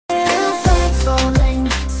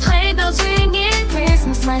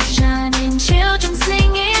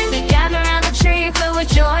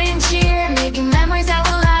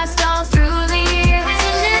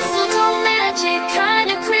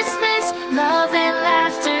Love and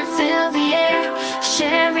laughter fill the air,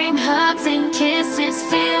 sharing hugs and kisses,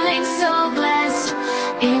 feeling so blessed.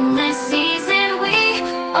 In this season we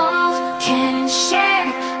all can share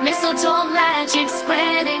mistletoe magic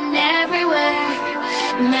spreading everywhere.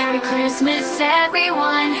 Merry Christmas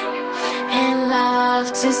everyone, and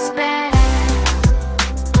love to spare.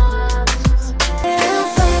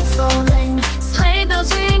 Bells rolling, sleigh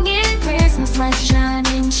bells ringing, Christmas lights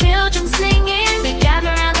shining, children singing. We gather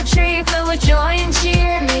around the tree filled with joy and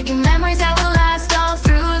cheer, making memories that will last all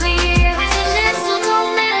through the year. It's a mistletoe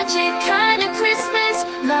magic kind of Christmas.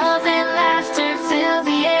 Love and laughter fill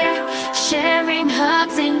the air, sharing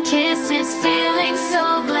hugs and kisses, feeling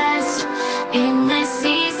so blessed. In this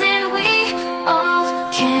season we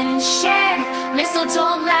all can share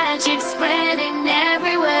mistletoe magic spreading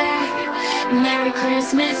everywhere. Merry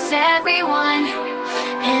Christmas everyone,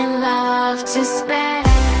 and love to spare.